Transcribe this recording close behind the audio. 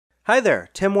Hi there,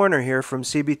 Tim Warner here from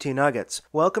CBT Nuggets.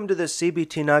 Welcome to this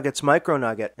CBT Nuggets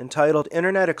MicroNugget entitled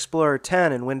Internet Explorer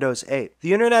 10 in Windows 8.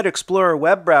 The Internet Explorer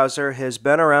web browser has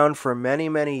been around for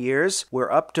many years. We're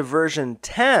up to version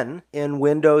 10 in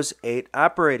Windows 8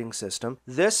 operating system.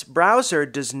 This browser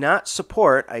does not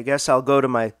support, I guess I'll go to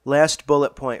my last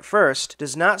bullet point first,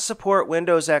 does not support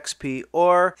Windows XP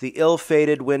or the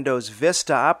ill-fated Windows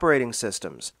Vista operating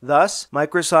systems. Thus,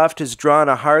 Microsoft has drawn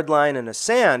a hard line in the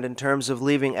sand in terms of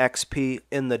leaving XP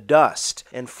in the dust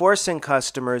and forcing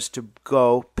customers to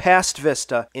go past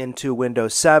Vista into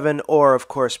Windows 7 or, of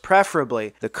course,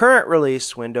 preferably the current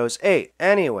release, Windows 8.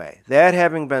 Anyway, that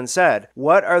having been said,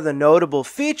 what are the notable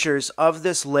features of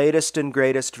this latest and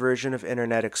greatest version of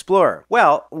Internet Explorer?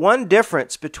 Well, one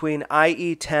difference between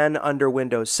IE 10 under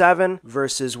Windows 7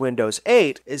 versus Windows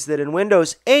 8 is that in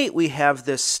Windows 8 we have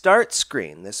this start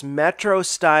screen, this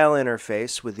Metro-style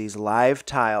interface with these live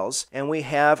tiles, and we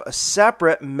have a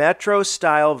separate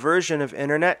Metro-style version of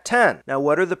Internet 10. Now,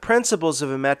 what are the principles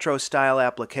of a Metro-style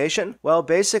application? Well,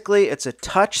 basically, it's a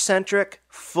touch-centric,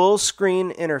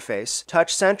 full-screen interface.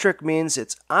 Touch-centric means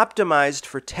it's optimized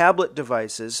for tablet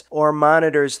devices or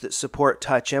monitors that support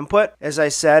touch input. As I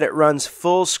said, it runs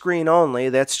full screen only.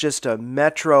 That's just a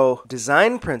Metro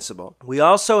design principle. We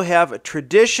also have a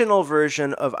traditional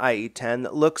version of IE10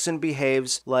 that looks and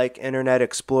behaves like Internet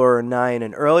Explorer 9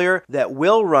 and earlier that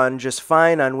will run just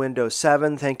fine on Windows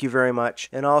 7, thank you very much,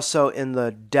 and also in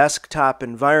the desktop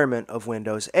environment of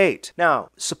Windows 8. Now,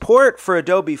 support for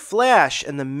Adobe Flash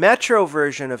in the Metro version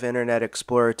of Internet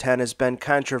Explorer 10 has been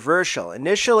controversial.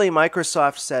 Initially,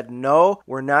 Microsoft said, no,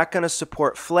 we're not going to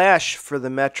support Flash for the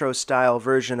Metro-style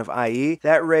version of IE.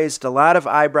 That raised a lot of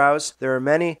eyebrows. There are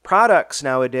many products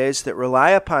nowadays that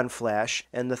rely upon Flash,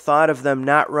 and the thought of them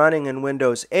not running in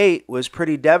Windows 8 was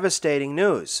pretty devastating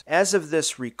news. As of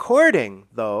this recording,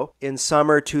 though, in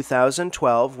summer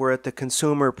 2012, we're at the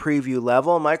consumer preview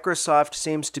level, Microsoft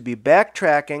seems to be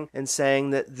backtracking and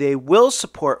saying that they will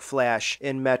support Flash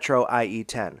in Metro IE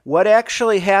 10. What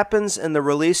actually happens in the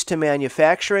release to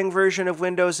manufacturing version of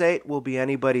Windows 8 will be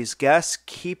anybody's guess.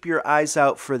 Keep your eyes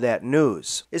out for that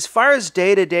news. As far as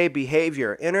day-to-day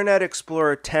behavior, Internet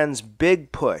Explorer 10's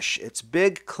big push, its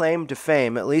big claim to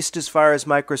fame, at least as far as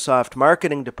Microsoft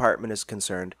marketing department is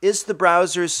concerned, is the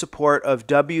browser's support of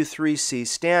W3C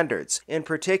standards, in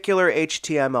particular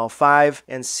HTML5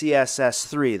 and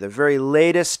CSS3, the very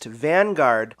latest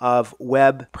vanguard of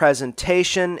web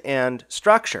presentation and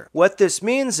structure. What this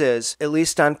means is, at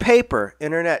least on paper,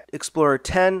 Internet Explorer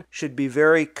 10 should be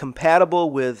very compatible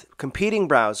with competing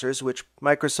browsers, which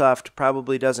Microsoft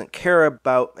probably doesn't care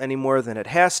about any more than it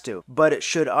has to, but it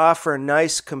should offer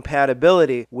nice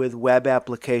compatibility with web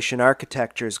application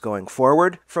architectures going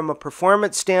forward. From a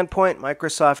performance standpoint,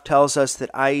 Microsoft tells us that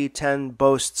IE 10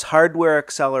 boasts hardware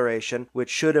acceleration,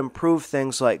 which should improve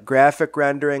things like graphic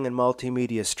rendering and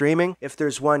multimedia streaming. If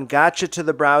there's one gotcha to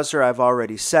the browser, I've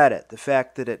already said it, the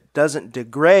fact that it doesn't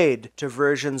degrade to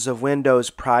versions of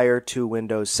Windows prior to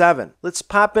Windows 7. Let's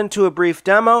pop into a brief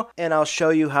demo, and I'll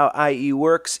show you how IE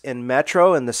works in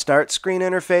Metro in the start screen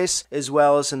interface as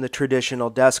well as in the traditional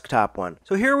desktop one.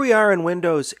 So here we are in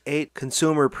Windows 8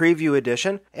 Consumer Preview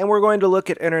Edition, and we're going to look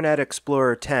at Internet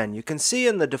Explorer 10. You can see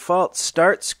in the default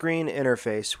start screen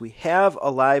interface we have a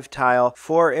live tile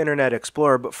for Internet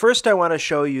Explorer, but first I want to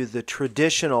show you the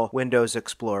traditional Windows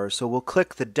Explorer. So we'll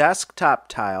click the desktop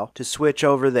tile to switch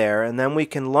over there, and then we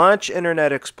can launch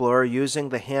Internet Explorer using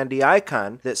the handy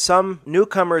icon that some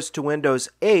newcomers to Windows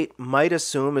 8 might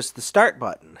assume is the start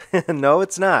button. No,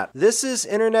 it's not. This is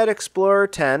Internet Explorer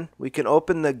 10. We can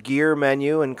open the gear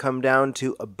menu and come down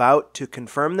to About to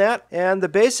confirm that. And the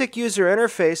basic user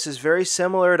interface is very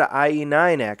similar to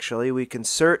IE9 actually. We can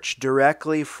search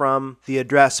directly from the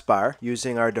address bar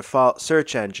using our default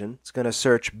search engine. It's going to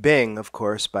search Bing, of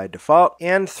course, by default.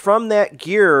 And from that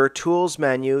gear or tools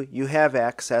menu, you have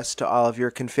access to all of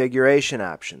your configuration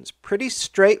options. Pretty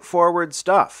straightforward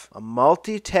stuff. A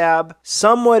multi-tab,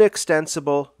 somewhat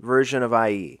extensible version of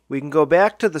IE. We can go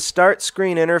back to the start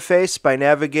screen interface by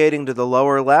navigating to the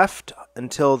lower left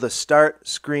until the start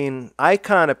screen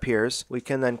icon appears. We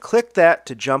can then click that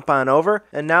to jump on over,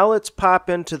 and now let's pop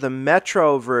into the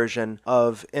Metro version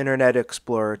of Internet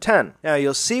Explorer 10. Now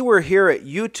you'll see we're here at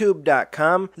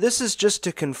youtube.com. This is just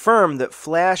to confirm that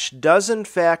Flash does in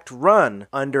fact run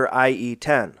under IE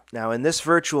 10. Now in this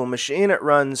virtual machine it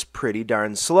runs pretty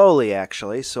darn slowly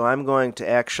actually, so I'm going to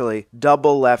actually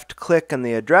double left click in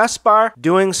the address bar.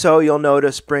 Doing so, you'll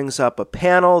notice, brings up a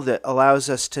panel that allows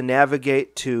us to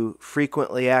navigate to free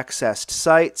frequently accessed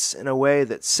sites in a way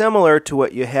that's similar to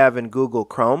what you have in Google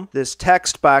Chrome. This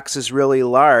text box is really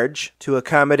large to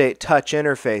accommodate touch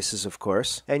interfaces, of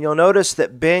course. And you'll notice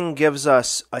that Bing gives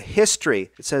us a history.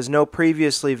 It says no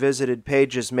previously visited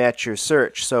pages match your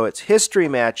search. So it's history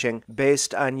matching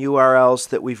based on URLs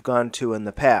that we've gone to in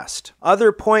the past.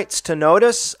 Other points to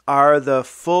notice are the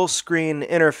full screen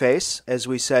interface, as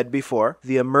we said before,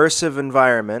 the immersive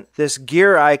environment. This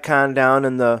gear icon down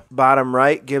in the bottom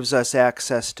right gives us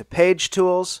access to page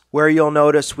tools, where you'll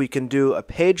notice we can do a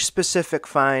page-specific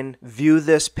find, view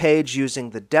this page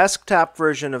using the desktop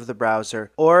version of the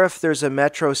browser, or if there's a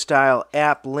Metro-style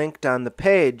app linked on the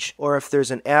page, or if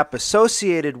there's an app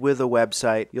associated with a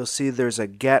website, you'll see there's a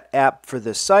Get App for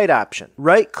this site option.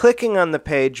 Right-clicking on the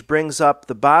page brings up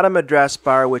the bottom address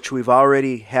bar, which we've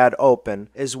already had open,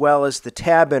 as well as the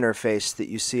tab interface that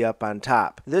you see up on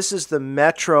top. This is the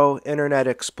Metro Internet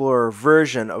Explorer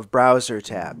version of browser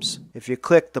tabs. If you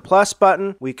click the plus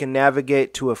button, we can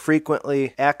navigate to a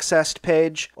frequently accessed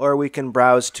page, or we can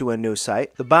browse to a new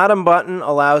site. The bottom button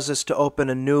allows us to open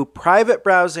a new private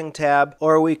browsing tab,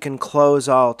 or we can close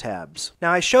all tabs.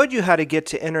 Now, I showed you how to get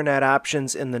to internet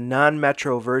options in the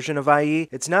non-Metro version of IE.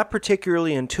 It's not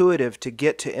particularly intuitive to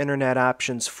get to internet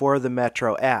options for the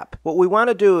Metro app. What we want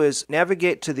to do is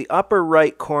navigate to the upper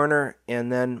right corner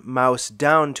and then mouse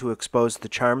down to expose the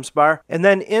charms bar. And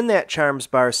then in that charms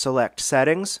bar, select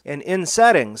Settings. And in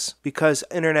Settings, because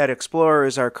Internet Explorer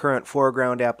is our current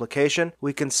foreground application,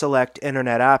 we can select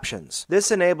Internet Options.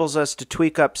 This enables us to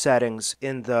tweak up settings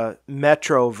in the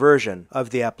Metro version of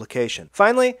the application.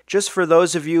 Finally, just for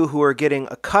those of you who are getting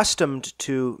accustomed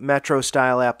to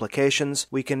Metro-style applications,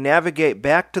 we can navigate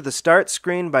back to the Start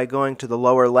screen by going to the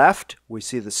lower left. We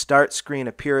see the Start screen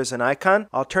appear as an icon.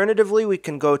 Alternatively, we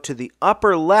can go to the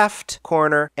upper left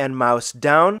corner and mouse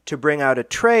down to bring out a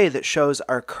tray that shows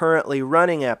our currently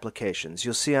running applications.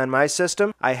 You'll see on my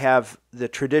system, I have the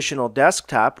traditional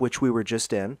desktop, which we were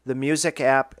just in, the music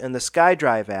app, and the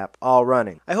SkyDrive app all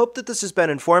running. I hope that this has been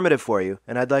informative for you,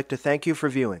 and I'd like to thank you for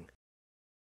viewing.